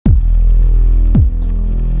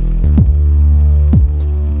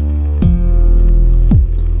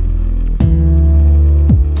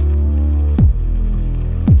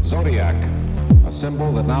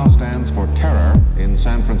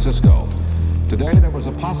Francisco. Today there was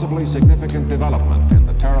a possibly significant development in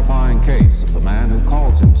the terrifying case of the man who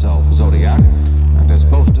calls himself Zodiac and has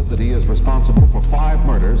boasted that he is responsible for 5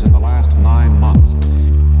 murders in the last 9 months.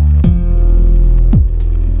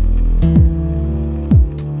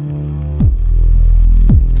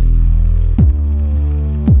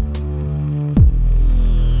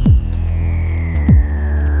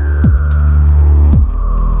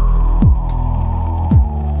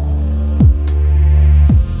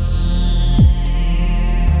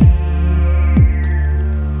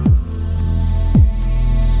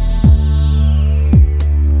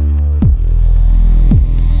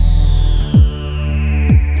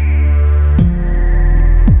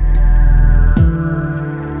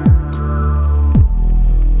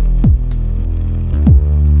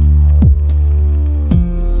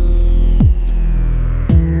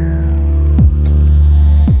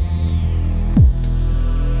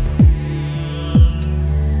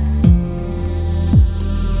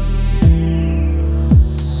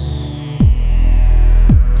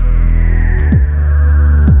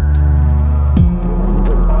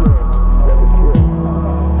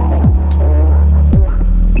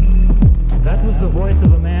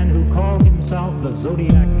 The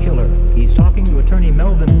Zodiac killer. He's talking to attorney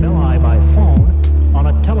Melvin Belli by phone on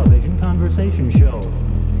a television conversation show.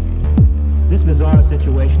 This bizarre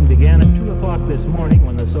situation began at 2 o'clock this morning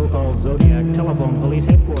when the so-called Zodiac telephoned police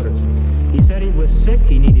headquarters. He said he was sick,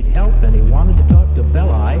 he needed help, and he wanted to talk to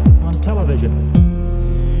Belli on television.